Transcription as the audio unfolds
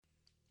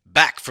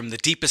from the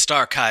deepest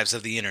archives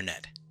of the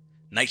internet.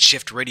 Night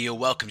Shift Radio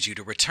welcomes you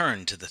to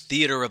return to the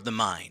theater of the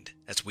mind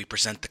as we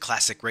present the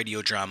classic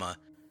radio drama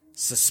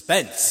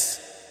Suspense,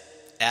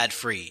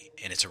 ad-free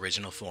in its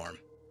original form.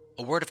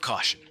 A word of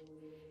caution.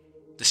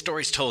 The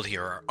stories told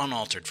here are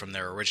unaltered from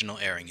their original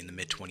airing in the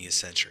mid-20th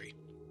century.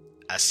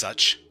 As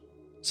such,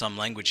 some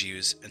language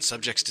used and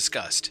subjects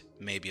discussed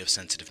may be of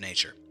sensitive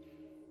nature.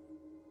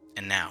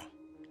 And now,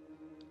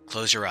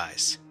 close your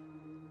eyes,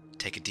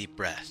 take a deep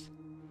breath,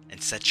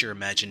 and set your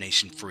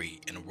imagination free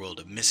in a world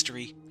of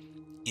mystery,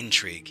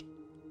 intrigue,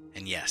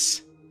 and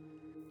yes,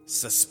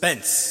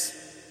 suspense.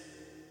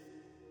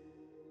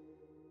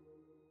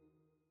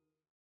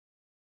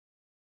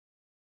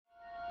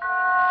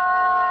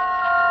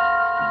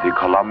 The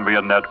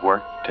Columbia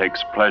Network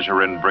takes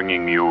pleasure in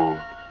bringing you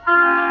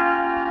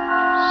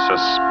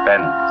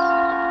Suspense.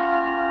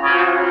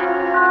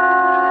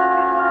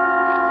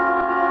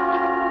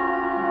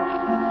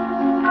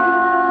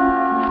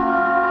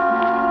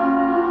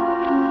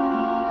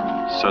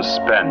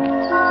 Suspense.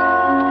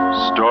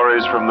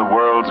 Stories from the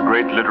world's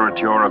great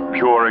literature of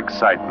pure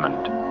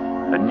excitement.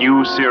 A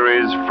new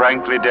series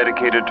frankly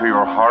dedicated to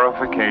your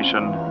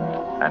horrification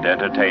and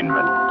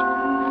entertainment.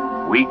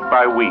 Week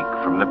by week,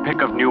 from the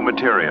pick of new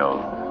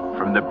material,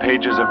 from the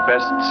pages of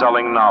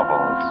best-selling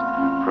novels,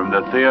 from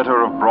the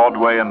theater of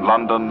Broadway and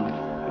London,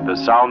 and the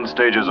sound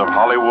stages of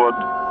Hollywood,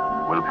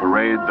 will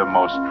parade the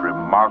most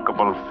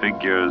remarkable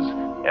figures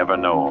ever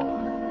known.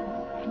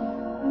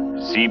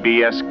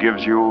 CBS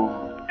gives you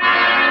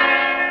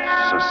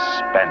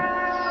Suspense.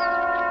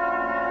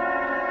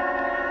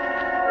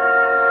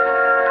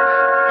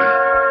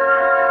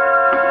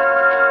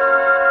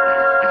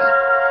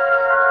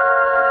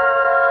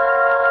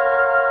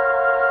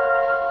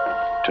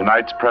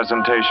 Tonight's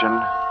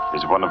presentation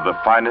is one of the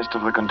finest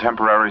of the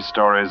contemporary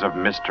stories of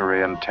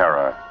mystery and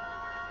terror.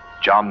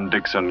 John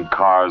Dickson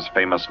Carr's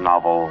famous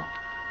novel,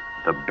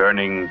 The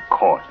Burning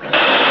Court.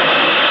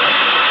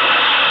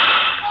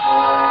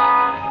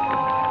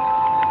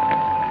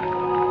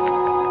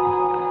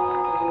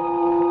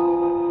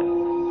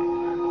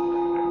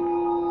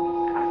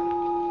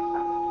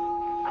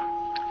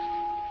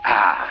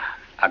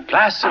 A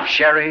glass of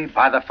sherry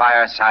by the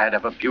fireside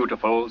of a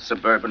beautiful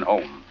suburban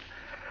home.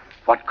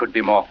 What could be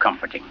more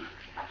comforting?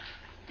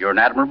 You're an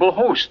admirable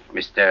host,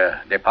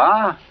 Mr.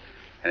 Depard,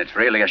 and it's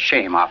really a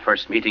shame our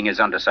first meeting is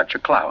under such a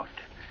cloud.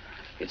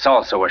 It's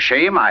also a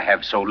shame I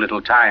have so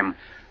little time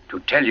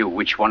to tell you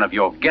which one of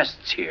your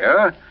guests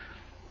here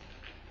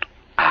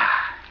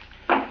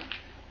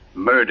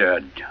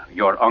murdered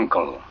your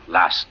uncle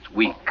last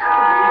week.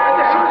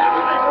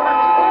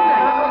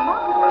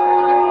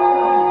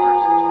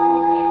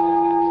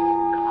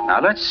 Now,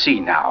 let's see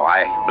now.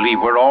 I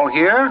believe we're all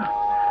here.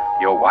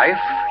 Your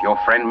wife, your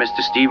friend,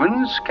 Mr.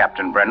 Stevens,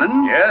 Captain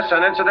Brennan. Yes,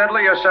 and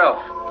incidentally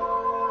yourself.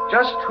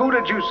 Just who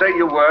did you say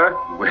you were?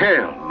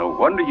 Well, no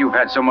wonder you've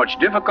had so much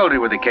difficulty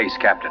with the case,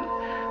 Captain.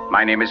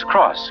 My name is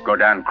Cross,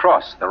 Gordon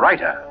Cross, the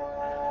writer.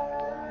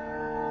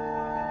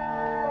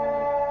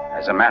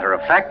 As a matter of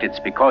fact, it's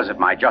because of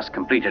my just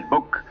completed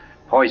book,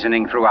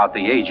 Poisoning Throughout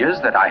the Ages,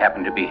 that I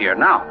happen to be here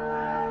now.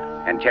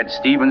 And Ted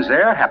Stevens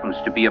there happens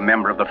to be a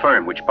member of the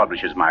firm which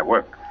publishes my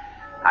work.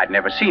 I'd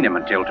never seen him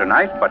until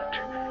tonight, but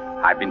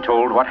I've been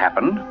told what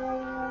happened.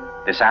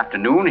 This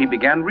afternoon, he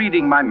began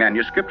reading my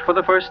manuscript for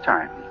the first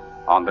time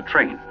on the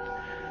train.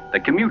 The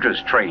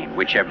commuter's train,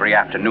 which every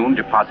afternoon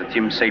deposits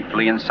him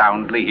safely and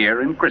soundly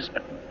here in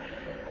Crispin.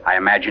 I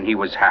imagine he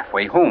was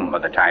halfway home by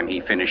the time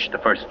he finished the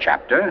first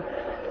chapter.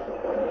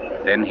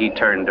 Then he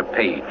turned a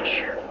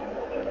page.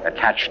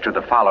 Attached to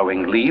the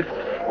following leaf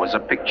was a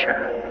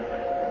picture.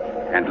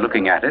 And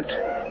looking at it,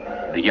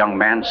 the young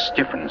man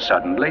stiffened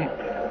suddenly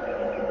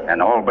and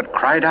all but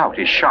cried out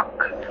his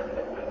shock.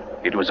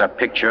 It was a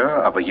picture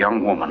of a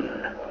young woman,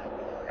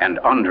 and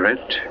under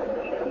it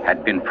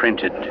had been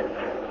printed,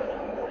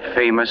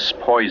 Famous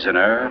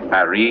Poisoner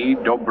Marie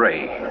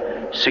Dobré,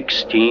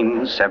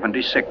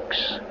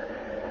 1676.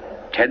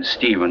 Ted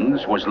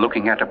Stevens was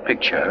looking at a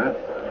picture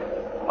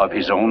of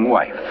his own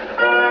wife.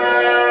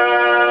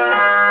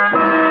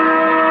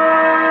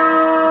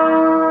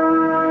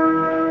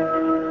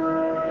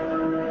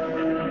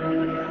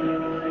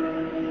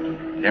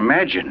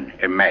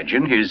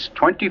 Imagine his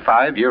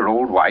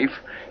 25-year-old wife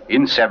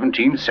in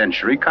 17th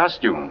century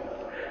costume.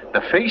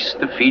 The face,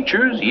 the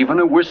features, even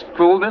a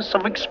wistfulness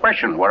of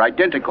expression were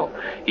identical.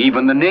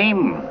 Even the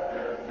name,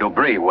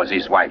 Dobré, was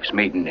his wife's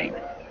maiden name.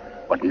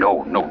 But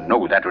no,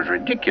 that was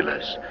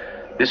ridiculous.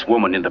 This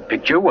woman in the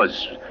picture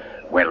was,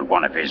 well,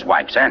 one of his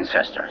wife's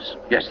ancestors.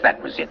 Yes,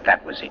 that was it.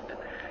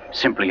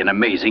 Simply an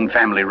amazing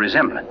family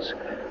resemblance.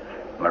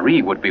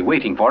 Marie would be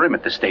waiting for him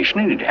at the station,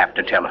 and he'd have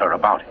to tell her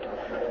about it.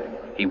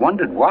 He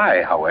wondered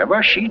why,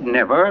 however, she'd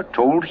never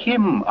told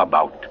him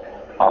about.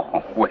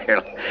 Oh,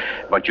 well,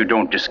 but you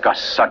don't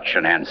discuss such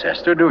an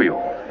ancestor, do you?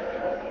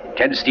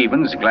 Ted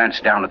Stevens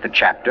glanced down at the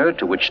chapter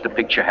to which the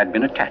picture had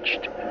been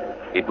attached.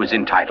 It was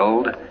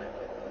entitled,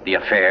 The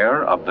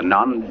Affair of the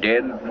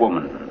Non-Dead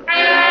Woman.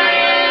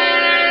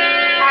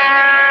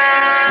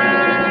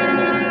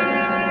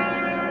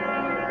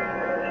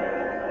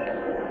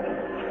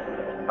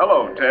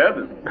 Hello,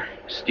 Ted.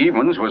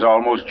 Stevens was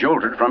almost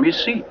jolted from his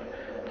seat.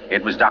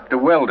 It was Dr.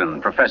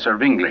 Weldon, professor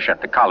of English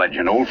at the college,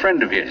 an old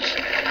friend of his.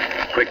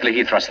 Quickly,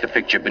 he thrust the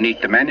picture beneath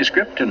the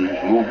manuscript and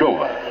moved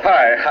over.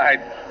 Hi,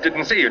 I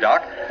didn't see you,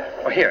 Doc.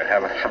 Oh, here,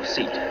 have a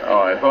seat.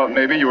 Oh, I thought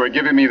maybe you were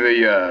giving me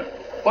the,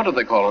 what do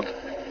they call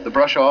it? The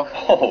brush off?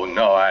 Oh,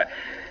 no,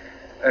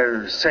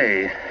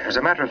 say, as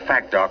a matter of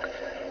fact, Doc,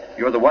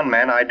 you're the one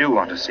man I do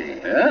want to see.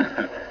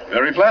 Yeah?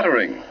 Very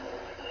flattering.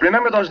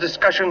 Remember those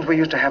discussions we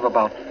used to have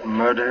about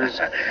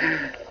murders?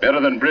 Better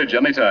than bridge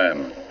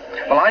anytime.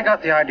 Well, I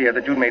got the idea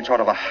that you'd made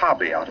sort of a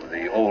hobby out of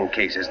the old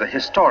cases, the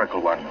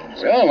historical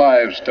ones. Well,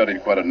 I've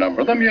studied quite a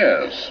number of them,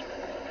 yes.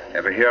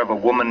 Ever hear of a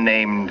woman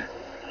named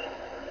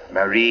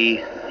Marie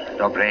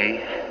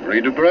Dobray?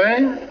 Marie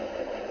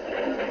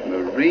Dobray?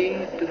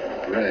 Marie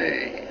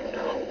Dobray.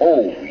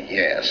 Oh,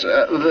 yes.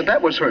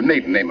 That was her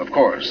maiden name, of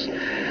course.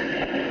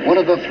 One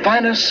of the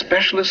finest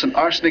specialists in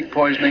arsenic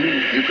poisoning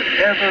you could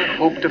ever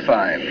hope to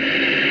find.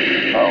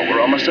 Oh, we're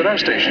almost at our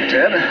station,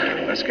 Ted.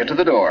 Let's get to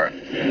the door.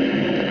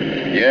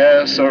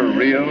 Yes, a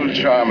real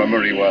charmer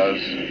Marie was.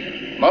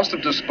 Must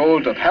have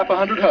disposed of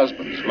 100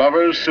 husbands,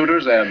 lovers,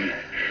 suitors, and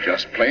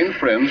just plain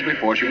friends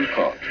before she was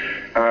caught.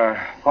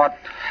 What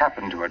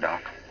happened to her,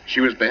 Doc?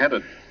 She was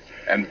beheaded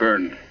and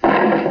burned.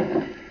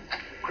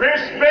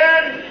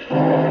 Crispin!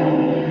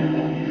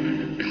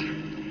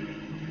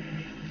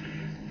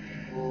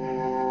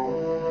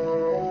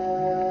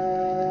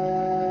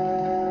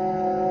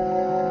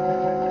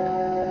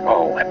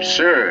 Oh,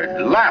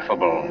 absurd,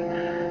 laughable.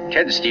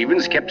 Ted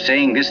Stevens kept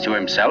saying this to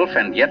himself,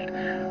 and yet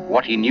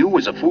what he knew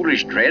was a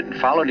foolish dread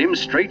followed him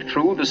straight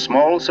through the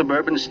small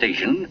suburban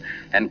station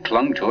and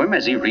clung to him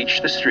as he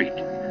reached the street.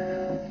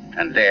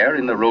 And there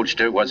in the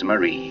roadster was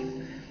Marie,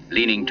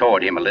 leaning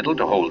toward him a little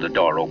to hold the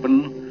door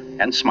open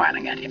and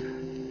smiling at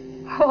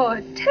him. Oh,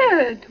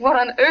 Ted, what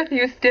on earth are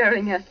you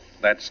staring at?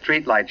 That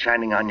streetlight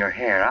shining on your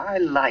hair, I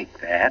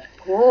like that.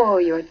 Oh,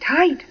 you're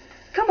tight.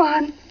 Come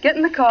on, get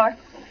in the car.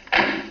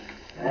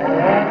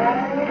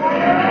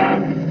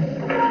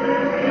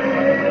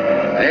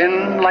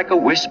 Then, like a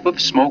wisp of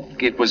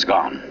smoke, it was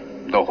gone.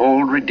 The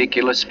whole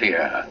ridiculous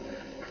fear,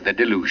 the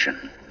delusion.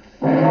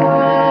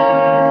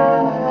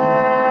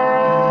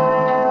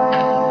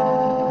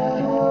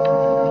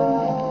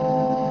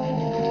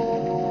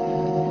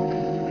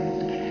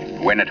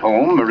 When at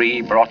home,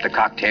 Marie brought the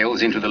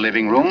cocktails into the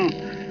living room.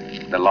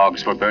 The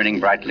logs were burning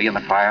brightly in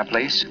the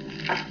fireplace,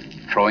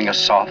 throwing a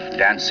soft,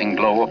 dancing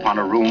glow upon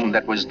a room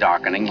that was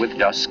darkening with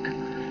dusk.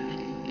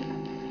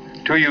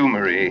 To you,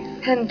 Marie.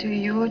 And to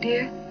you,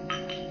 dear.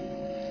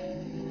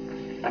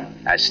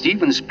 As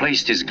Stevens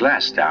placed his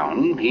glass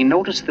down, he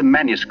noticed the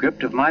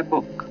manuscript of my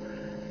book.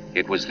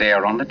 It was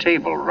there on the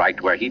table, right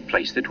where he'd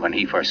placed it when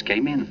he first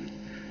came in.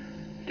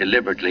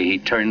 Deliberately, he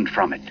turned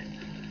from it,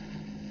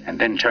 and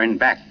then turned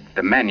back.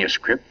 The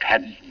manuscript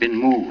had been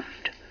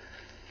moved.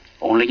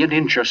 Only an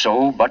inch or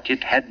so, but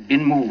it had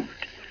been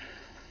moved.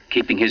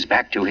 Keeping his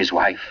back to his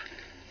wife,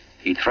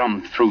 he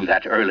thumbed through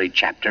that early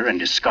chapter and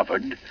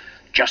discovered,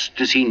 just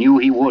as he knew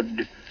he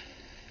would,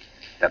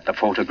 that the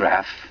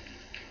photograph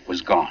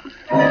was gone.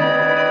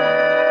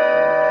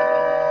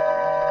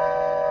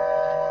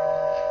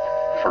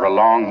 For a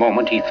long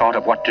moment, he thought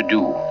of what to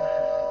do.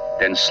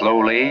 Then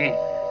slowly,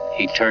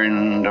 he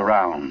turned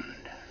around.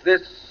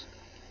 This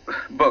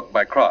book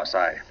by Cross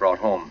I brought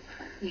home.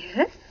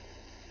 Yes?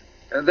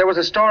 There was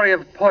a story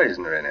of a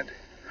poisoner in it.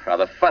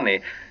 Rather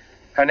funny.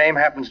 Her name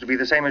happens to be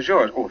the same as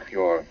yours. Oh,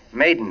 your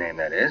maiden name,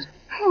 that is.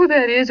 Oh,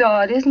 that is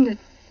odd, isn't it?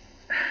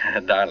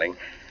 Darling,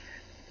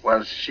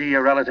 was she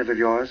a relative of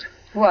yours?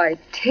 Why,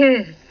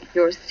 Ted,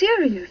 you're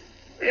serious.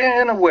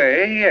 In a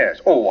way, yes.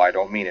 Oh, I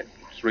don't mean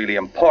it's really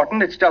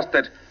important. It's just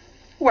that,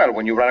 well,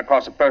 when you run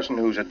across a person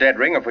who's a dead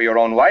ringer for your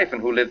own wife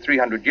and who lived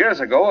 300 years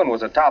ago and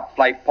was a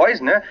top-flight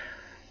poisoner,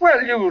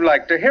 well, you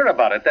like to hear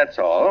about it, that's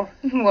all.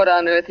 What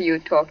on earth are you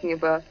talking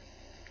about?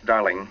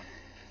 Darling,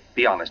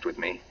 be honest with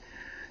me.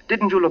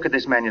 Didn't you look at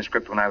this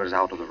manuscript when I was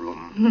out of the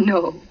room?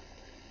 No.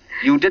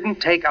 You didn't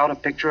take out a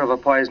picture of a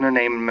poisoner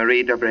named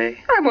Marie Dobray?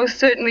 I most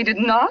certainly did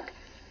not.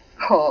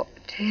 Oh,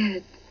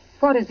 Ted,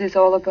 what is this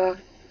all about?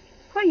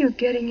 What are you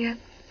getting at?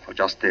 Oh,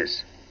 just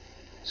this.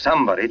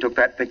 Somebody took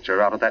that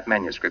picture out of that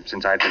manuscript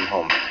since I'd been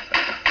home.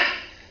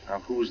 Now,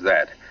 who's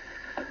that?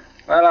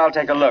 Well, I'll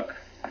take a look.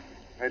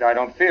 Wait, I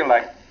don't feel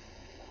like...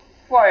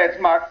 Why, it's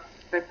Mark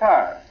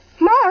Depard.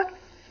 Mark?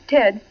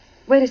 Ted,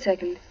 wait a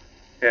second.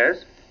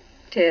 Yes?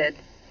 Ted,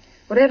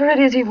 whatever it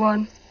is he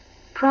wants,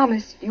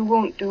 promise you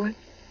won't do it.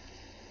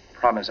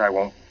 Promise I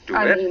won't do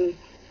I it? mean,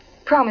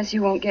 promise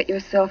you won't get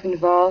yourself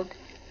involved.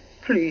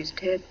 Please,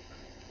 Ted,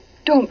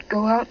 don't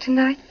go out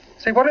tonight.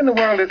 Say, what in the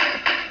world is...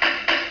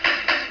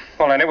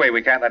 Well, anyway,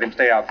 we can't let him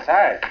stay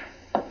outside.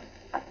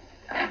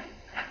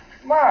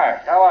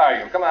 Mark, how are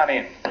you? Come on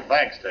in.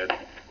 Thanks, Ted.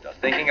 Just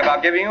thinking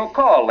about giving you a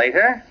call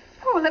later.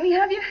 Oh, let me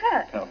have your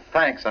hat. Oh,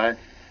 thanks.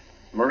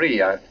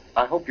 Marie, I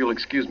hope you'll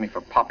excuse me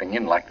for popping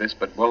in like this,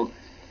 but, well,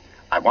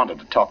 I wanted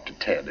to talk to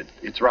Ted.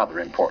 It's rather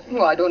important.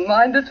 Oh, I don't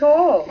mind at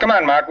all. Come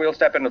on, Mark. We'll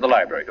step into the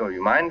library. Oh,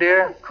 you mind,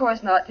 dear? Of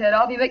course not, Ted.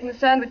 I'll be making the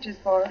sandwiches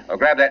for her. Oh,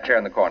 grab that chair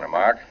in the corner,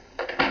 Mark.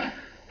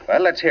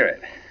 Well, let's hear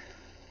it.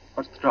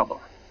 What's the trouble?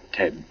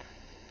 Ted,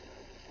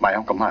 my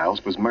Uncle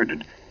Miles was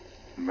murdered.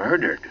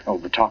 Murdered? Oh,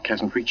 the talk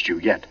hasn't reached you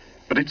yet,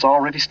 but it's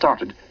already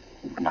started.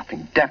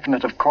 Nothing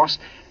definite, of course,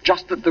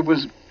 just that there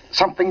was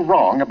something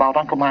wrong about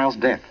Uncle Miles'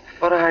 death.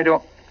 But I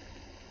don't...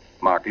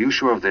 Mark, are you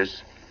sure of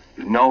this?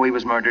 You know he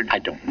was murdered? I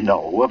don't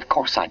know. Of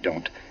course I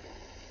don't.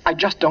 I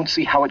just don't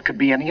see how it could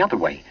be any other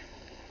way.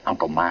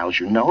 Uncle Miles,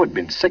 you know, had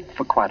been sick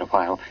for quite a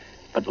while,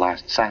 but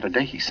last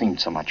Saturday he seemed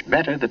so much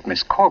better that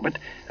Miss Corbett,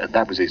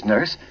 that was his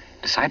nurse,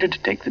 decided to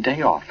take the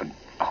day off. And,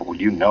 oh,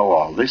 you know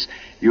all this.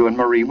 You and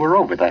Marie were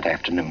over that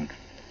afternoon.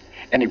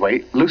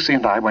 Anyway, Lucy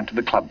and I went to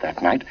the club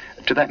that night,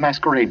 to that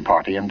masquerade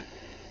party, and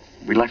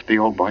we left the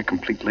old boy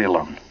completely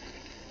alone.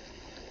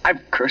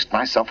 I've cursed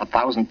myself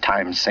 1,000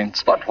 times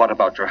since. But what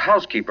about your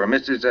housekeeper,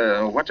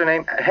 Mrs., what's her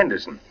name?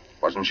 Henderson.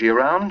 Wasn't she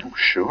around? Oh,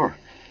 sure.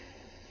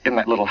 In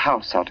that little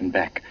house out in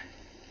back.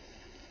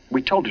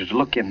 We told her to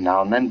look in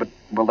now and then, but,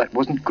 well, that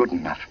wasn't good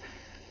enough.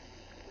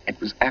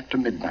 It was after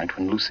midnight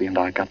when Lucy and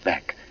I got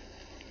back.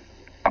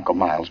 Uncle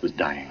Miles was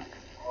dying.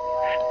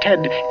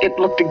 Ted, it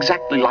looked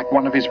exactly like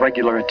one of his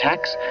regular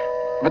attacks,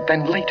 but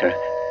then later,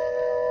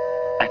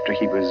 after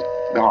he was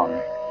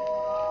gone,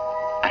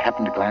 I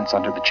happened to glance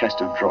under the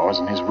chest of drawers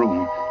in his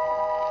room.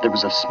 There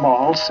was a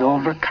small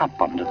silver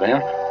cup under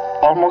there,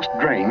 almost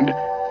drained,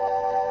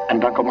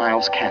 and Uncle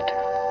Miles' cat.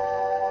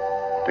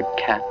 The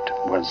cat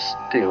was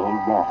still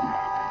warm,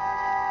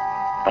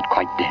 but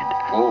quite dead.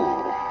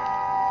 Oh.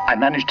 I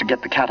managed to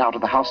get the cat out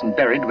of the house and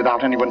buried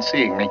without anyone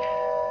seeing me.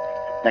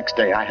 Next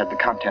day, I had the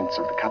contents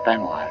of the cup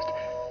analyzed.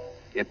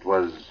 It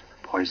was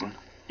poison?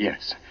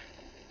 Yes.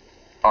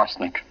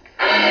 Arsenic.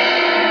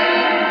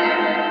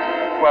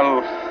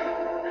 Well,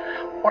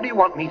 what do you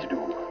want me to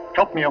do?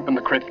 Help me open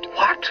the crypt.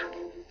 What?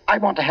 I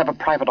want to have a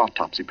private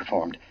autopsy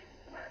performed.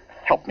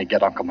 Help me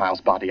get Uncle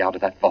Miles' body out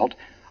of that vault.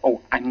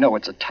 Oh, I know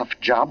it's a tough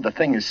job. The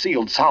thing is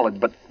sealed solid,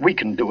 but we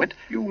can do it.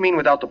 You mean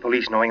without the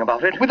police knowing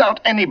about it? Without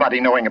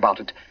anybody knowing about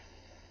it.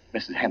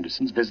 Mrs.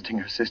 Henderson's visiting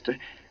her sister,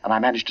 and I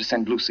managed to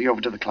send Lucy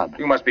over to the club.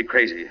 You must be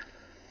crazy.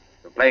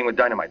 You're playing with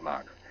dynamite,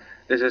 Mark.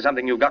 This is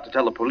something you've got to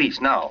tell the police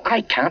now.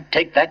 I can't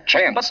take that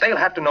chance. But they'll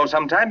have to know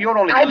sometime. You're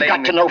only I've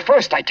delaying... got to know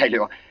first, I tell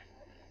you.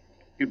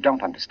 You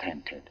don't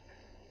understand, Ted.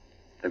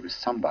 There was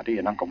somebody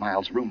in Uncle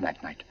Miles' room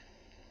that night,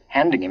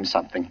 handing him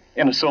something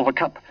in a silver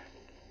cup.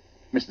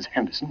 Mrs.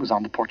 Henderson was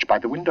on the porch by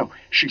the window.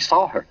 She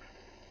saw her.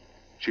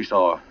 She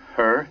saw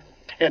her?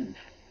 Ted,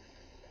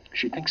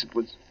 she thinks it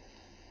was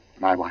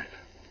my wife.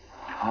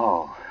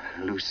 Oh,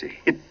 Lucy.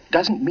 It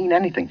doesn't mean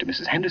anything to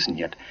Mrs. Henderson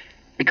yet,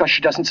 because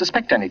she doesn't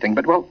suspect anything,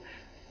 but, well,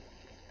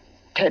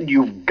 Ted,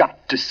 you've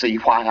got to see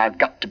why I've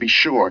got to be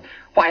sure,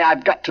 why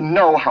I've got to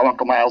know how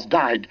Uncle Miles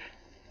died.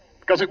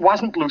 Because it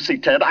wasn't Lucy,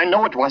 Ted. I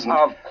know it wasn't.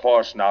 Of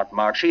course not,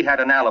 Mark. She had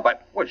an alibi.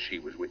 Well, she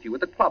was with you at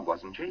the club,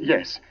 wasn't she?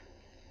 Yes.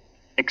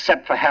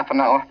 Except for half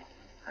an hour.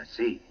 I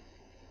see.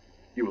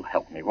 You'll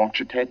help me, won't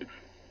you, Ted?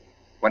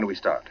 When do we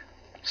start?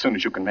 As soon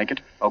as you can make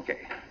it. Okay.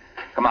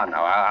 Come on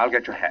now. I'll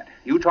get your hat.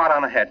 You trot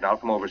on ahead, and I'll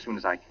come over as soon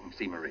as I can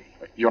see Marie.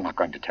 You're not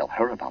going to tell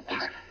her about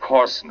this. Of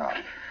course not.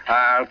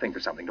 I'll think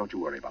of something. Don't you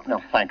worry about it.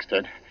 No, thanks,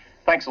 Ted.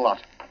 Thanks a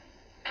lot.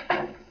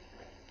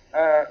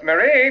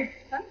 Marie?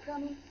 I'm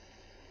coming.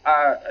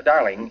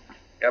 Darling,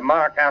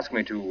 Mark asked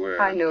me to,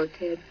 I know,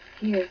 Ted.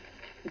 Here.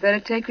 You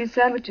better take these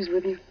sandwiches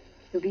with you.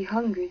 You'll be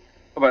hungry.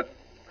 But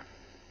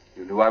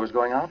you knew I was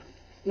going out?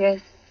 Yes,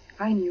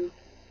 I knew.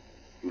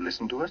 You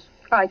listened to us?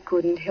 I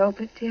couldn't help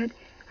it, Ted.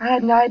 I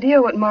had an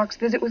idea what Mark's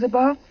visit was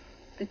about.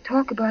 The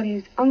talk about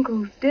his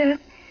uncle's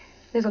death.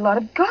 There's a lot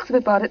of gossip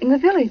about it in the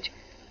village.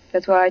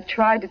 That's why I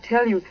tried to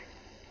tell you.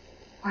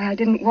 Why I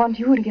didn't want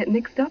you to get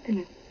mixed up in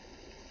it.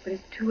 But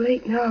it's too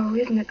late now,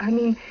 isn't it? I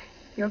mean,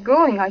 you're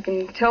going. I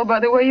can tell by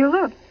the way you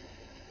look.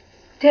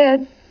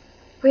 Ted,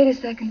 wait a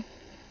second.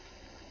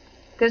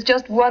 There's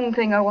just one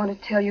thing I want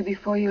to tell you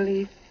before you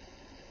leave.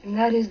 And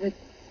that is that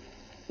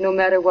no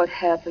matter what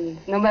happens,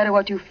 no matter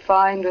what you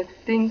find or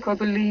think or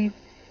believe,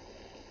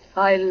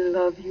 I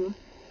love you.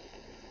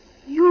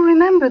 You'll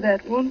remember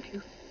that, won't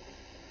you?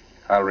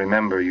 I'll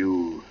remember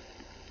you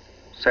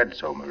said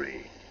so,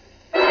 Marie.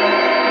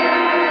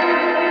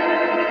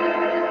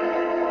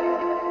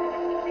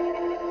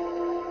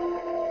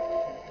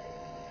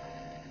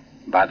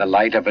 By the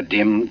light of a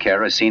dim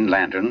kerosene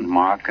lantern,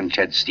 Mark and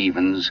Chet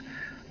Stevens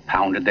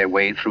pounded their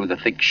way through the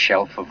thick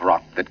shelf of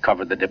rock that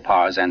covered the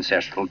Depar's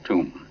ancestral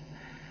tomb,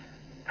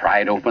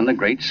 pried open the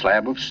great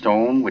slab of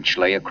stone which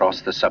lay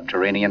across the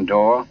subterranean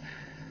door,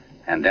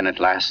 and then at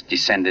last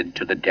descended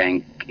to the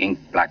dank,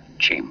 ink-black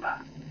chamber.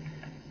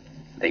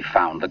 They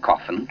found the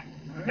coffin.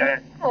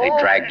 They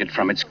dragged it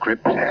from its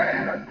crypt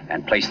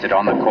and placed it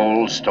on the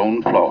cold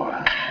stone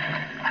floor.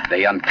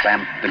 They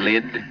unclamped the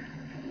lid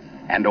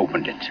and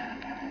opened it.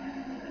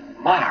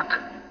 Mark!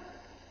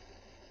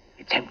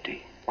 It's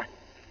empty. What?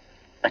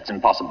 That's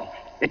impossible.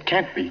 It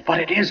can't be.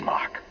 But it is,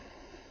 Mark.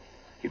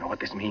 You know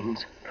what this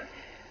means?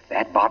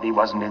 That body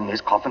wasn't in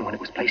this coffin when it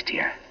was placed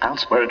here. I'll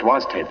swear it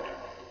was, Ted.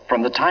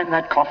 From the time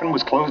that coffin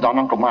was closed on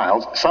Uncle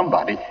Miles,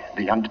 somebody,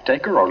 the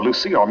undertaker or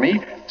Lucy or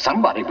me,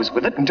 somebody was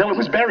with it until it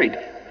was buried.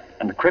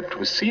 And the crypt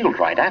was sealed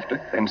right after.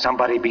 Then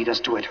somebody beat us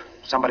to it.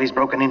 Somebody's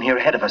broken in here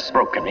ahead of us.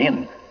 Broken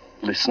in?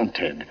 Listen,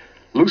 Ted.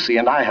 Lucy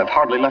and I have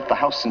hardly left the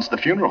house since the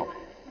funeral.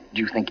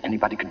 Do you think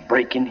anybody could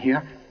break in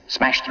here,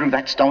 smash through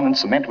that stone and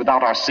cement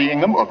without our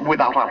seeing them or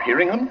without our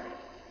hearing them?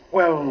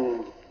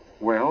 Well...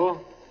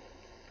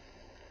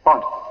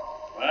 What?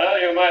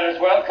 Well, you might as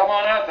well come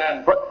on out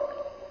then.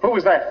 What? Who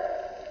was that?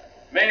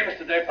 Me,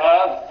 Mr.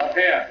 Depard, up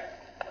here.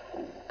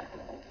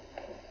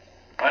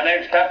 My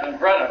name's Captain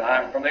Brennan.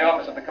 I'm from the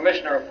office of the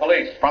Commissioner of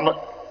Police. From the...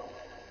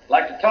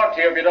 Like to talk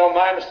to you if you don't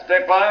mind, Mr.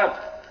 Depard.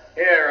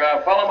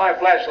 Here, follow my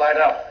flashlight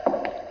up.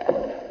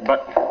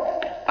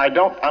 But I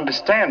don't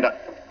understand.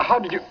 How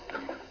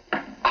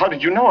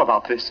did you know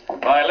about this?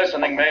 By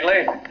listening,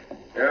 mainly.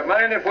 You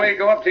mind if we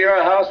go up to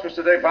your house,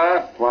 Mr.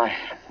 Depard? Why,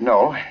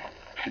 no.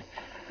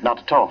 Not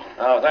at all.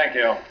 Oh, thank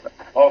you.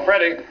 Oh,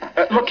 Freddie.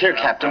 Look here,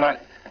 Captain,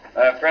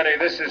 Freddie,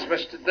 this is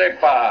Mr.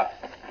 Depard,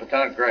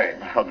 Lieutenant Gray.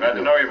 Glad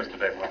to know you, Mr.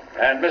 Depard.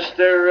 And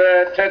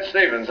Mr. Ted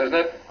Stevens, isn't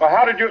it? Well,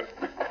 how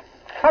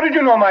did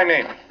you know my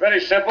name? Very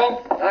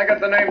simple. I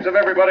got the names of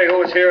everybody who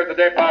was here at the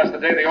Depards the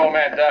day the old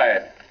man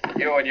died.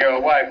 You and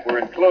your wife were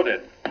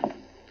included.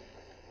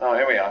 Oh,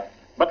 here we are.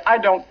 But I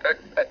don't...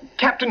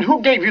 Captain,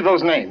 who gave you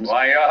those names?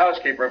 Why, your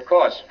housekeeper, of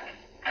course.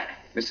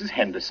 Mrs.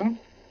 Henderson?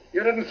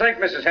 You didn't think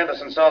Mrs.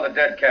 Henderson saw the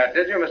dead cat,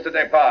 did you, Mr.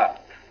 Depard?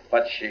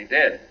 But she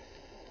did.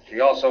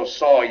 She also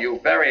saw you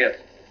bury it.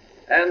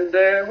 And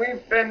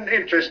we've been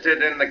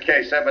interested in the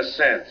case ever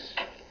since.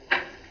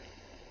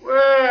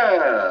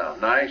 Well,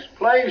 nice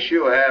place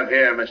you have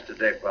here, Mr.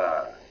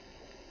 Depard.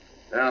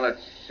 Now,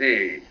 let's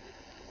see.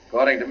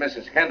 According to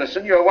Mrs.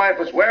 Henderson, your wife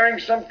was wearing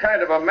some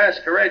kind of a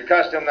masquerade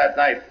costume that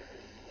night.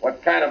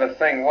 What kind of a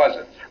thing was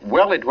it?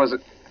 Well, it was a...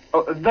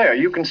 Oh, there,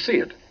 you can see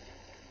it.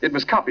 It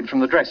was copied from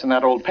the dress in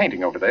that old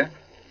painting over there.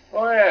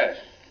 Oh, yes.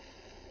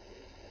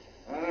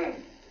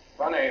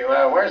 Funny,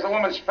 where's the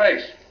woman's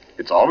face?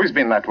 It's always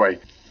been that way,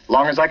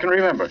 long as I can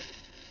remember.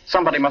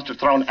 Somebody must have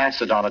thrown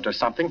acid on it or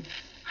something.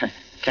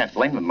 Can't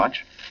blame them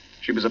much.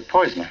 She was a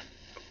poisoner.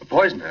 A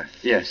poisoner?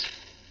 Yes.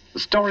 The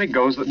story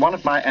goes that one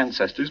of my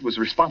ancestors was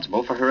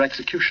responsible for her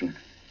execution.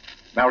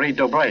 Marie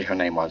Dobray, her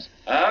name was.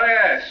 Oh,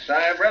 yes,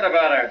 I've read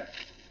about her.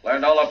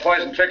 Learned all her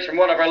poison tricks from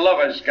one of her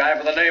lovers, guy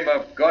by the name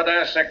of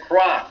Godin St.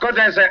 Croix.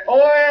 Godin St. Oh,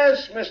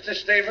 yes, Mr.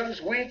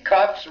 Stevens. We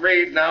cops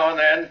read now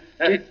and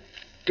then.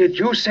 Did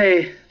you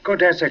say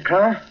Godin St.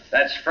 Croix?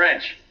 That's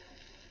French.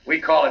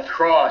 We call it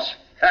cross.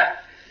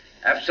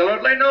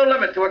 Absolutely no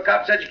limit to a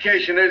cop's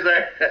education, is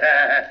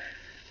there?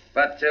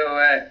 But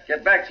to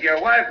get back to your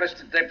wife,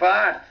 Mr.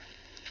 Depard,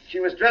 she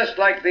was dressed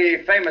like the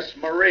famous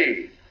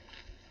Marie.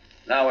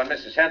 Now, when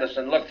Mrs.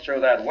 Henderson looked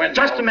through that window...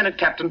 Just a minute,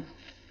 Captain.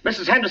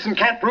 Mrs. Henderson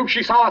can't prove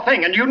she saw a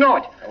thing, and you know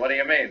it. What do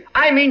you mean?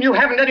 I mean you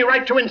haven't any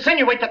right to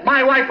insinuate that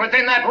my wife was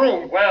in that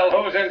room. Well,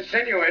 who's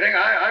insinuating?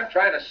 I'm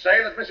trying to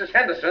say that Mrs.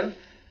 Henderson,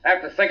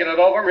 after thinking it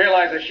over,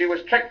 realized she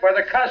was tricked by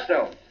the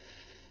costume.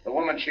 The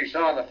woman she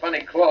saw in the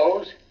funny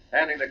clothes,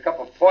 handing the cup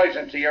of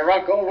poison to your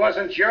uncle,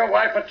 wasn't your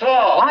wife at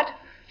all. What?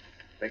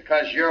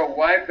 Because your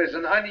wife is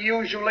an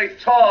unusually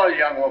tall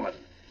young woman.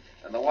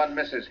 And the one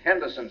Mrs.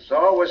 Henderson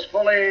saw was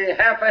fully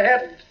half a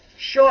head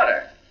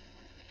shorter.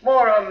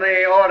 More on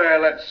the order,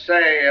 let's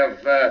say, of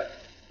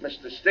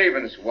Mr.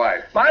 Stevens'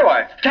 wife. My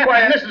wife?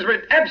 Captain, this is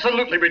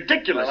absolutely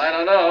ridiculous. Well, I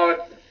don't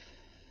know.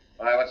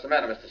 Why, what's the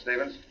matter, Mr.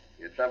 Stevens?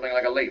 You're trembling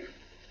like a leaf.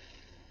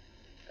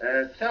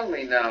 Tell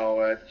me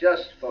now,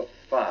 just for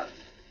fun,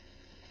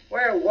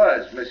 where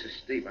was Mrs.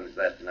 Stevens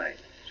that night?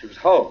 She was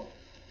home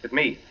with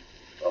me.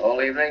 The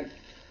whole evening?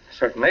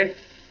 Certainly.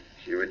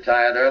 She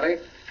retired early?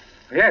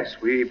 Yes,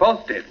 we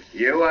both did.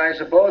 You, I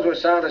suppose, were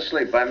sound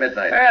asleep by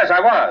midnight. Yes,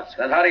 I was.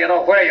 Then how do you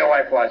know where your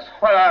wife was?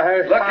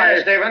 Well, Look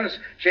here, Stevens.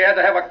 She had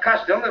to have a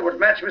costume that would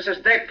match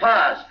Mrs.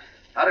 Despard's.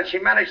 How did she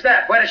manage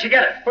that? Where did she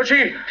get it? Well,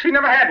 she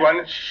never had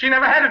one. She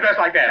never had a dress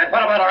like that. And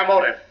what about her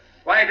motive?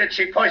 Why did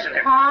she poison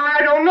him?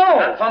 I don't know.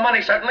 Not for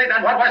money, certainly.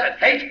 Then what was it?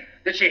 Hate?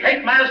 Did she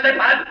hate Miles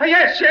Despard?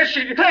 Yes,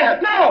 she did.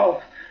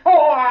 No.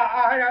 Oh,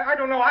 I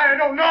don't know. I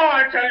don't know,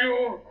 I tell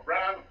you.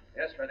 Brown?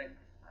 Yes, Freddie?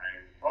 I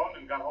phoned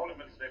and got hold of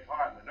Mrs.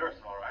 Despard and the nurse,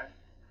 all right.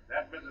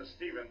 That Mrs.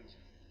 Stevens,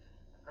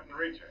 I couldn't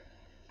reach her.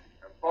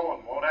 Her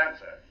phone won't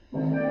answer.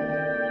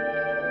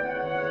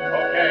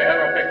 Okay, have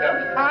her picked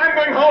up. I'm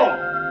going home.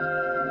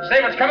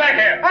 Stevens, come back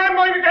here. I'm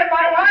going to get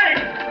my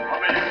wife.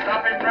 Want me to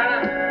stop him,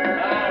 Brennan?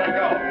 No,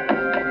 go.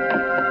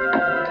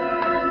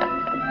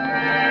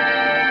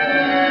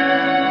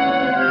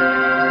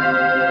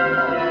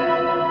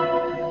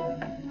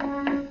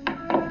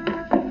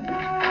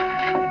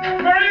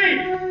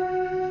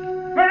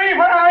 Marie,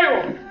 where are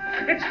you?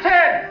 It's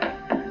Ted.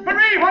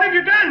 Marie, what have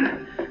you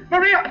done?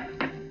 Maria.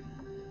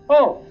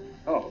 Oh,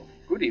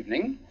 good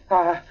evening.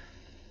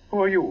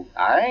 Who are you?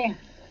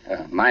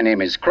 My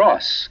name is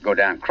Cross,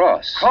 Godin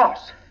Cross.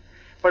 Cross?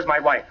 Where's my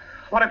wife?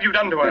 What have you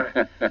done to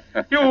her?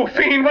 You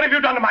fiend, what have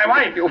you done to my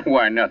wife?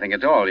 Why, nothing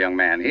at all, young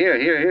man.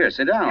 Here,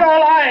 sit down. You're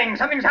lying.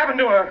 Something's happened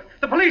to her.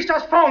 The police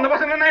just phoned. There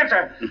wasn't an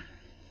answer.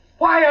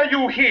 Why are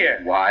you here?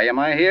 Why am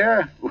I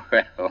here?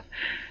 Well,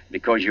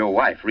 because your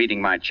wife,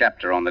 reading my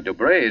chapter on the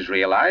Dobrays,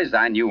 realized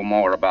I knew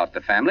more about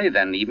the family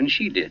than even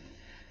she did.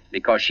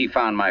 Because she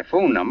found my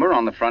phone number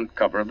on the front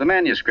cover of the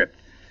manuscript.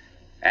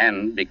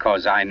 And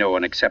because I know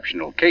an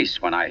exceptional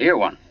case when I hear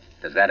one.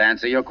 Does that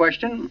answer your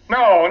question?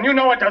 No, and you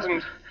know it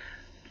doesn't.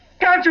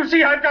 Can't you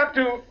see I've got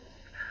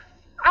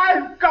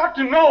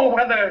to know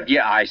whether...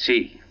 Yeah, I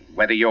see.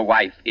 Whether your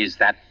wife is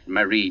that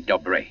Marie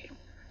Dobray,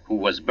 who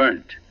was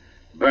burnt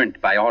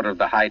by order of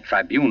the High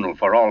Tribunal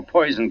for all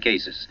poison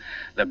cases,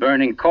 the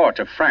burning court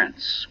of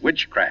France,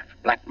 witchcraft,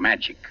 black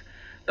magic,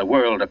 the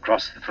world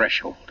across the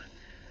threshold.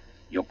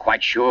 You're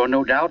quite sure,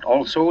 no doubt,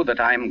 also, that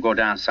I'm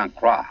Gaudin St.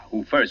 Croix,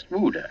 who first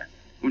wooed her.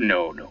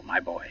 No, my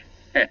boy.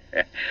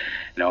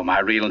 No, my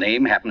real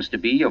name happens to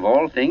be, of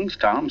all things,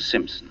 Tom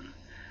Simpson.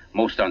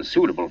 Most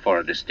unsuitable for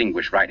a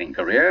distinguished writing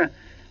career.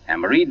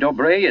 And Marie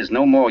Dobray is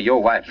no more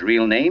your wife's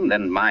real name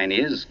than mine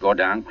is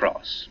Gaudin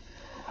Cross.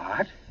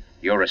 What?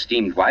 Your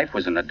esteemed wife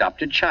was an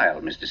adopted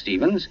child, Mr.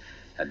 Stevens,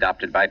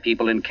 adopted by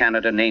people in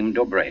Canada named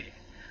Dobray,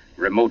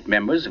 remote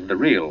members of the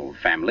real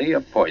family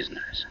of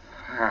poisoners.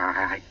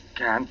 I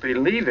can't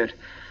believe it.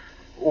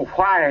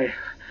 Why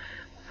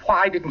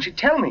didn't she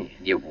tell me?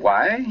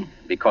 Why?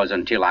 Because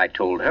until I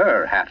told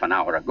her half an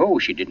hour ago,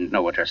 she didn't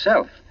know it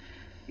herself.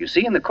 You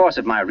see, in the course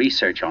of my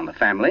research on the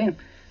family,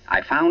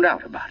 I found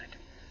out about it.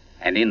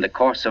 And in the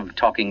course of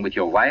talking with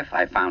your wife,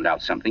 I found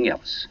out something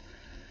else.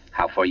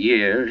 How for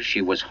years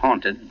she was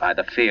haunted by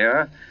the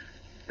fear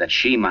that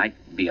she might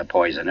be a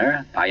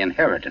poisoner by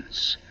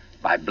inheritance,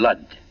 by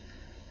blood.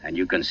 And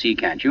you can see,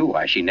 can't you,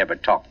 why she never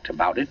talked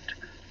about it,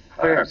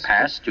 her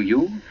past to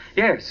you?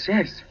 Yes.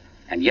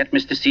 And yet,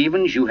 Mr.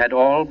 Stevens, you had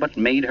all but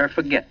made her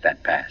forget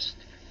that past.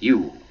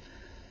 You.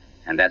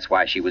 And that's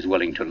why she was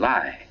willing to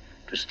lie,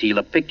 to steal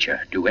a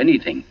picture, do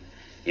anything,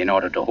 in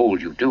order to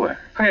hold you to her.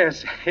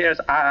 Yes,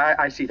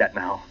 I see that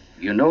now.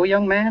 You know,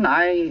 young man,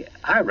 I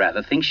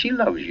rather think she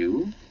loves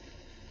you.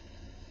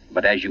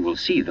 But as you will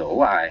see,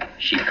 though,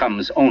 she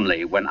comes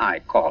only when I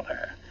call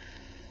her.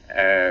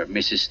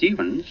 Mrs.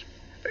 Stevens?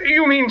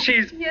 You mean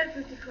she's... Yes,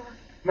 Mr. Cross.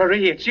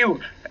 Marie, it's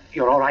you.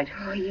 You're all right?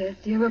 Oh, yes,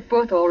 dear. We're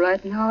both all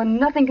right now, and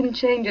nothing can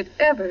change it,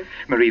 ever.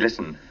 Marie,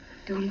 listen.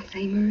 Don't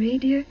say Marie,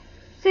 dear.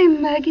 Say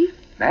Maggie.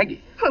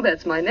 Maggie? Oh,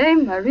 that's my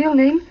name, my real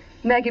name.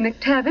 Maggie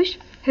McTavish.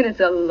 And it's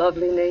a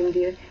lovely name,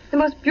 dear. The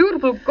most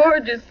beautiful,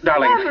 gorgeous...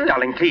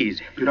 Darling,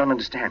 please. You don't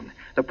understand.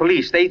 The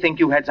police, they think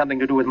you had something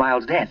to do with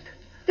Miles' death.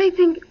 They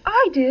think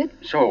I did.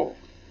 So,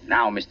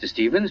 now, Mr.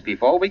 Stevens,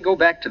 before we go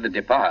back to the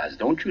Departs,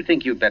 don't you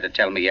think you'd better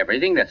tell me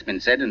everything that's been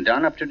said and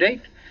done up to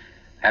date?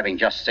 Having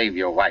just saved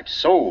your wife's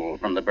soul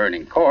from the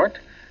burning court,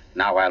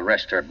 now I'll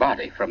wrest her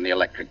body from the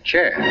electric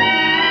chair.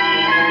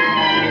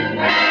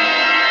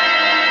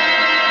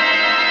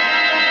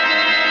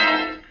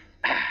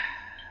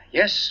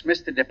 Yes,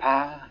 Mr.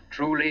 Depart,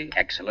 truly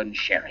excellent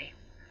sherry.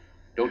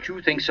 Don't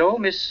you think so,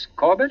 Miss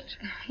Corbett?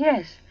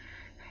 Yes,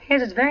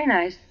 it's very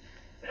nice.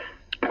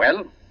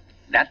 Well,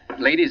 that,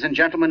 ladies and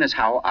gentlemen, is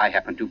how I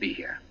happen to be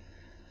here.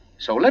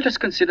 So let us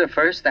consider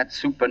first that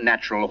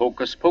supernatural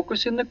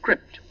hocus-pocus in the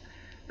crypt.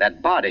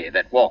 That body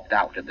that walked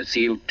out of the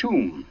sealed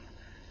tomb.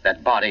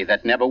 That body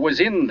that never was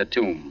in the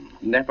tomb.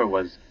 Never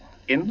was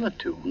in the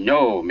tomb?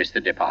 No,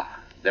 Mr. Depart.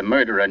 The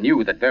murderer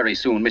knew that very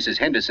soon Mrs.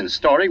 Henderson's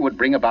story would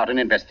bring about an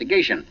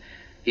investigation.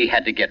 He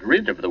had to get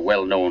rid of the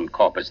well-known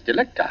corpus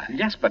delicti.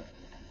 Yes, but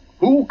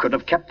who could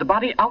have kept the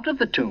body out of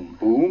the tomb?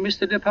 Who,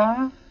 Mr.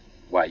 Depart?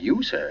 Why,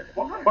 you, sir.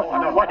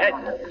 What?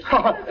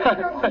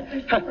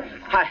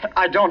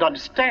 I don't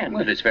understand.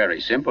 Well, it's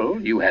very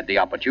simple. You had the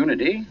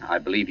opportunity. I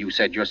believe you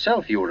said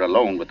yourself you were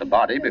alone with the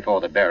body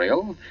before the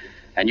burial.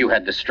 And you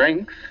had the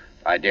strength.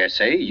 I dare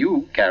say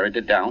you carried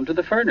it down to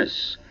the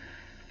furnace,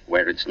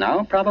 where it's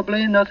now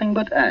probably nothing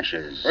but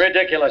ashes.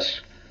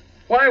 Ridiculous.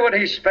 Why would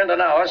he spend an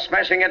hour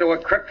smashing into a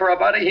crypt for a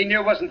body he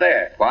knew wasn't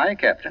there? Why,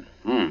 Captain?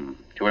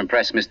 To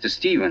impress Mr.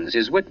 Stevens,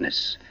 his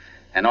witness.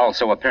 And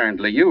also,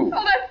 apparently, you.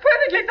 Oh, that's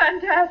perfectly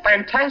fantastic.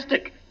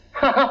 Fantastic?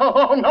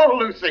 Oh, no,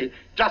 Lucy.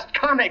 Just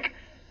comic.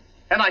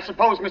 And I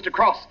suppose, Mr.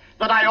 Cross,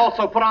 that I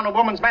also put on a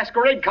woman's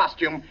masquerade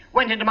costume,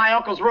 went into my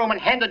uncle's room,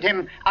 and handed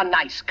him a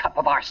nice cup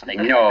of arsenic.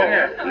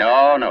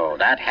 No.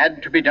 That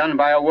had to be done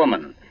by a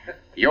woman.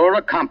 Your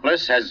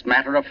accomplice, as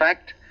matter of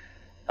fact.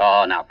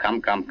 Oh, now,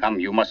 come.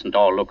 You mustn't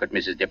all look at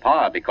Mrs.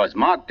 Depart, because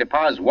Mark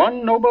Depart's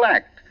one noble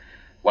act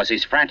was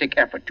his frantic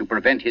effort to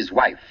prevent his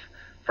wife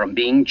from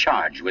being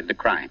charged with the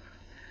crime.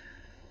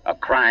 A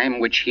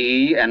crime which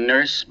he and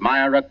Nurse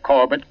Myra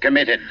Corbett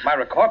committed.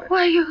 Myra Corbett?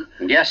 Why, you...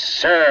 Yes,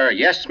 sir.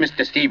 Yes,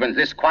 Mr. Stevens,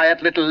 this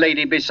quiet little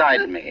lady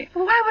beside me.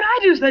 Why would I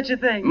do such a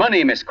thing?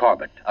 Money, Miss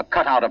Corbett. A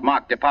cutout of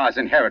Mark DePauw's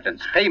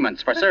inheritance.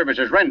 Payments for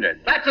services rendered.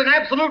 That's an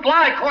absolute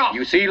lie, Cross.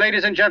 You see,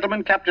 ladies and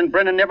gentlemen, Captain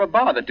Brennan never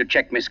bothered to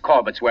check Miss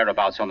Corbett's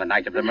whereabouts on the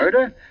night of the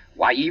murder.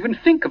 Why even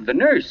think of the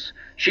nurse?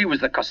 She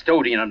was the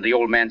custodian of the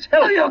old man's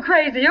health. Oh, you're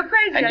crazy. You're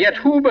crazy. And yet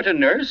who but a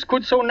nurse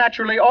could so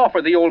naturally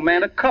offer the old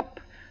man a cup?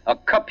 A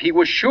cup he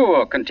was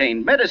sure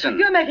contained medicine.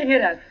 You're making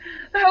it up.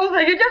 The whole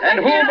thing. You're just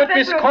And making it who up. but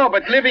Miss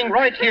Corbett, living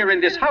right here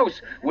in this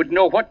house, would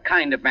know what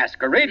kind of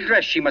masquerade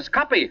dress she must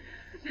copy?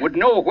 Would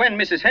know when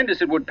Mrs.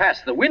 Henderson would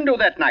pass the window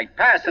that night,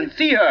 pass and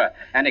see her,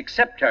 and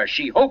accept her,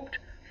 she hoped,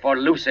 for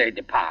Lucy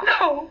DePauw.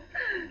 No.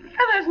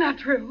 No, that's not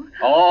true.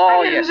 Oh,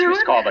 I didn't yes, do Miss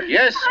it. Corbett.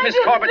 Yes, I Miss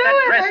didn't Corbett, do that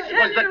it. dress I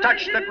tell was the you,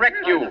 touch I that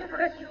wrecked you.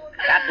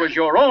 That was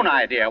your own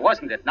idea,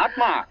 wasn't it? Not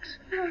Mark's.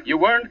 You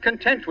weren't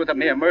content with a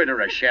mere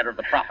murderer's share of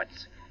the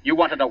profits. You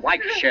wanted a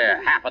wife's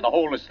share, half of the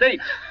whole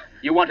estate.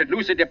 You wanted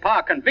Lucy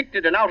DePauw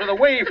convicted and out of the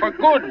way for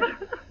good.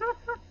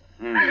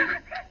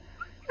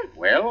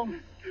 Well,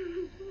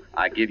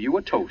 I give you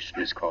a toast,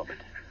 Miss Corbett,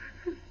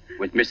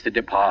 with Mr.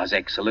 DePauw's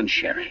excellent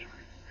sherry.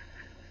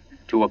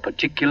 To a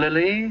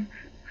particularly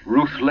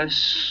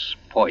ruthless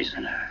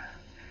poisoner.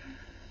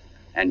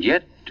 And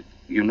yet,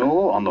 you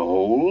know, on the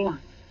whole,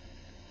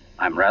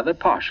 I'm rather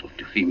partial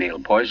to female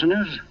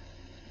poisoners.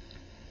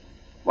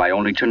 Why,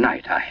 only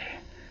tonight I...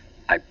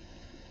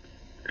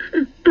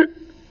 Get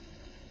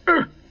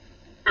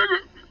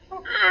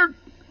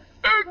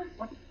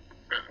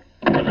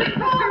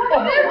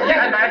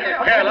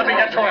back. Here, let me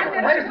get to him.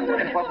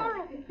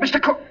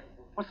 Mr. Cook.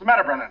 What's the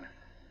matter, Brennan?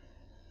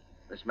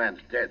 This man's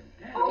dead.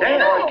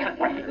 Dead?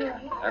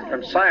 And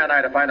from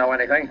cyanide, if I know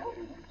anything.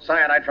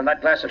 Cyanide from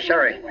that glass of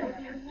sherry.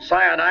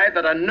 Cyanide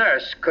that a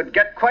nurse could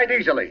get quite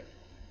easily.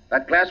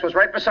 That glass was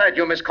right beside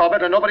you, Miss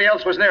Corbett, and nobody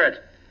else was near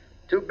it.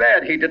 Too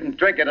bad he didn't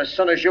drink it as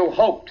soon as you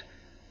hoped.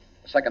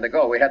 A second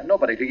ago, we had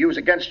nobody to use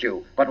against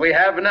you. But we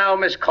have now,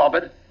 Miss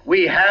Corbett.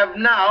 We have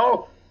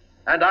now.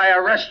 And I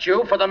arrest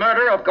you for the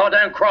murder of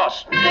Gordon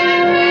Cross.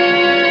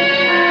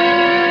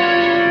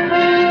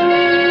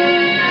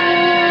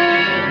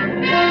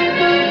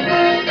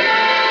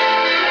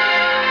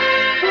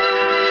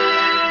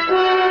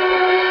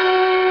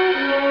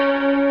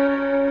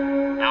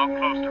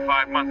 Close to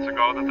 5 months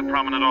ago that the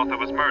prominent author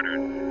was murdered,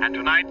 and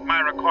tonight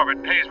Myra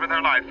Corbett pays with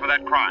her life for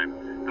that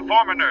crime. The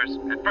former nurse,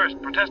 at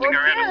first protesting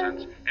her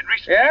innocence, in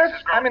recent Yes, weeks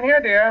has grown... I'm in here,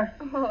 dear.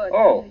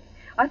 Oh.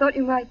 I thought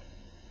you might...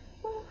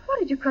 Oh, what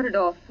did you cut it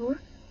off for?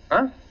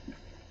 Huh?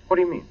 What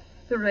do you mean?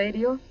 The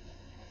radio.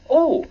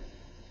 Oh,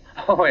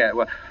 yeah,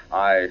 well,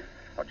 I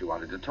thought you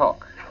wanted to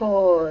talk.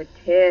 Oh,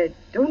 Ted,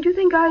 don't you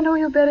think I know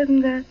you better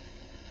than that?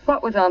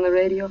 What was on the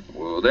radio?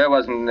 Well, there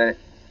wasn't any...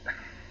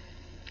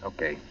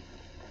 Okay.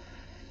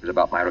 It was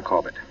about Myra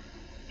Corbett.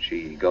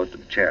 She goes to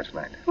the chair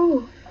tonight.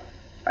 Oh,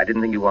 I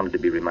didn't think you wanted to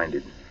be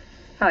reminded.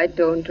 I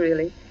don't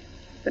really.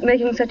 But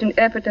making such an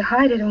effort to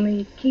hide it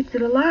only keeps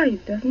it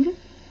alive, doesn't it?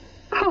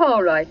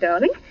 All right,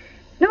 darling.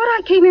 Know what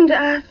I came in to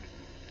ask?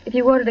 If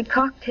you wanted a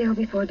cocktail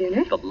before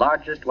dinner? The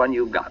largest one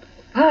you've got.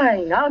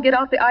 Fine. I'll get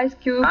out the ice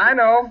cube. I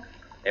know.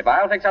 If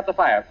I'll fix up the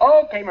fire.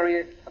 Okay,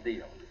 Maria, a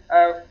deal.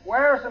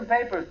 Where are some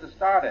papers to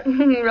start it?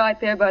 Right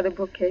there by the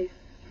bookcase.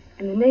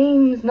 And the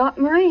name's not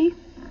Marie.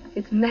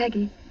 It's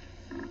Maggie.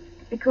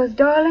 Because,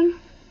 darling,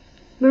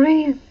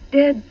 Marie's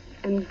dead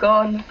and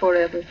gone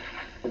forever.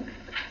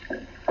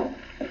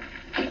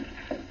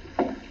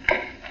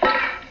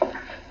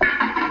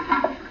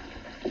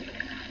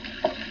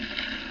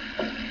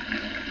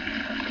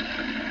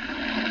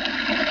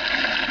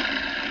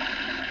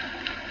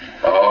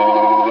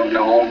 Oh,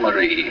 no,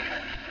 Marie.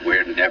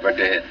 We're never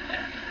dead.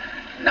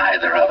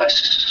 Neither of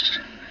us.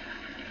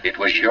 It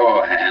was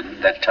your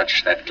hand that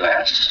touched that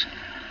glass.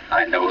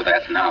 I know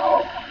that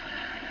now.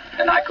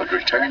 And I could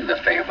return the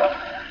favor.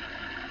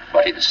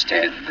 But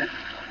instead,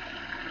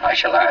 I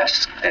shall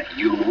ask that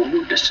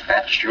you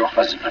dispatch your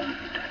husband.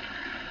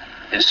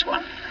 This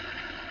one,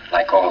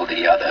 like all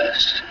the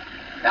others.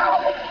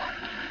 Now,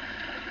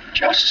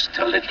 just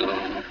a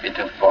little bit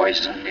of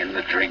poison in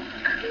the drink,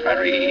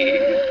 Marie.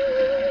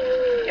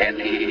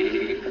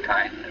 Any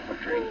kind of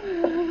a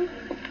drink.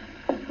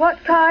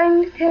 What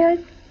kind,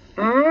 Ted?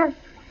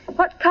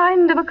 What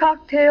kind of a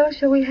cocktail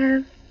shall we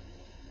have?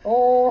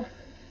 Oh,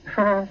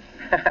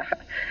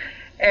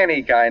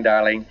 any kind,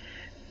 darling.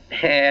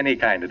 Any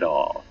kind at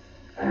all.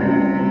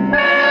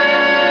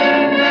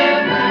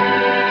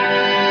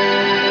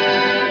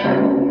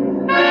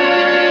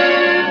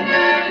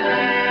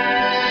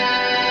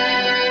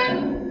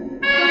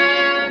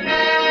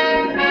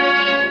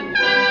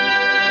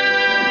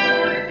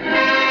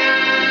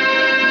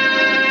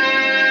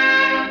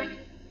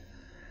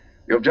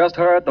 You've just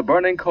heard The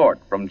Burning Court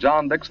from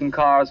John Dixon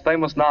Carr's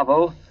famous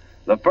novel,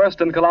 the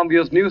first in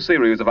Columbia's new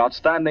series of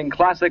outstanding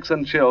classics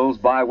and chills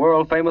by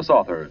world-famous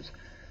authors.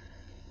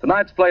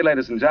 Tonight's play,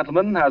 ladies and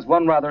gentlemen, has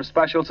one rather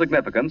special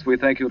significance we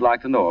think you'd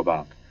like to know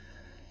about.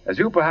 As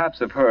you perhaps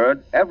have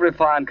heard, every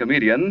fine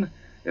comedian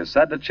is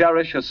said to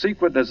cherish a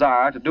secret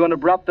desire to do an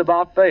abrupt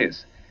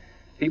about-face.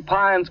 He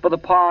pines for the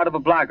part of a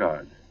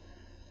blackguard.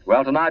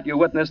 Well, tonight you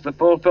witness the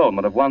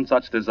fulfillment of one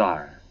such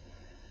desire.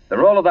 The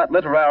role of that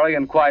literary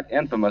and quite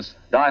infamous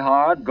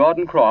diehard,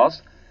 Gordon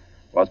Cross,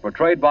 was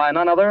portrayed by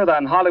none other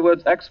than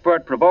Hollywood's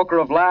expert provoker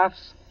of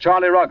laughs,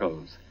 Charlie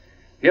Ruggles,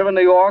 here in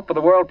New York for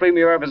the world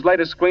premiere of his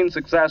latest screen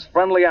success,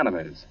 Friendly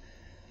Enemies.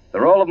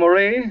 The role of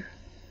Marie,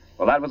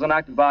 well, that was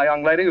enacted by a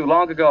young lady who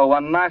long ago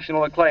won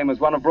national acclaim as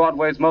one of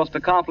Broadway's most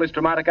accomplished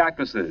dramatic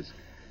actresses,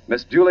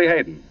 Miss Julie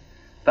Hayden.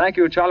 Thank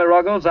you, Charlie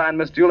Ruggles and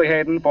Miss Julie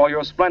Hayden, for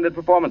your splendid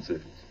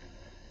performances.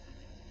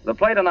 The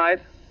play tonight,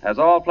 as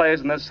all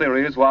plays in this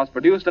series, was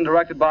produced and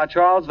directed by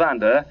Charles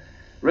Vanda,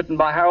 written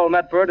by Harold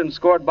Medford and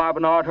scored by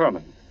Bernard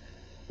Herrmann.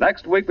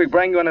 Next week, we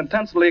bring you an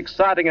intensely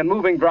exciting and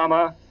moving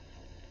drama,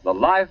 The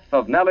Life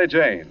of Nellie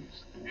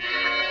James.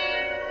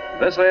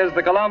 This is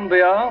the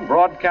Columbia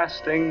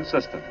Broadcasting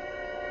System.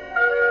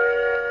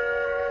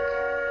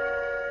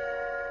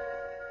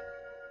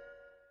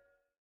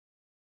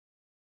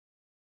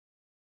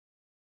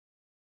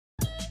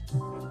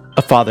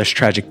 A father's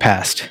tragic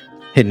past,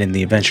 hidden in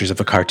the adventures of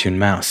a cartoon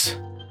mouse.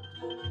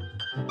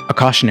 A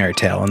cautionary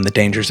tale on the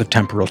dangers of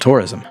temporal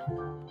tourism.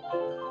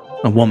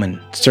 A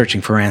woman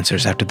searching for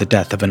answers after the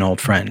death of an old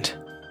friend.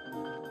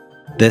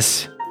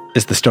 This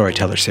is the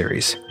Storyteller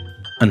Series,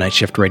 a Night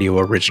Shift Radio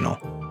original.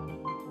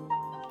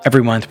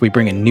 Every month we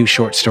bring a new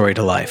short story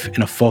to life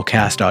in a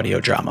full-cast audio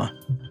drama.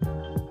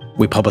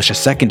 We publish a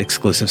second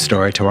exclusive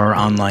story to our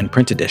online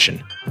print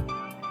edition,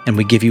 and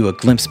we give you a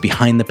glimpse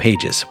behind the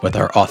pages with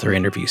our author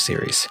interview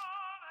series.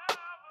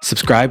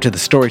 Subscribe to the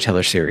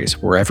Storyteller Series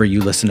wherever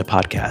you listen to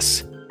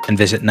podcasts, and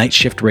visit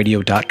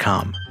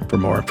nightshiftradio.com for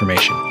more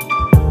information.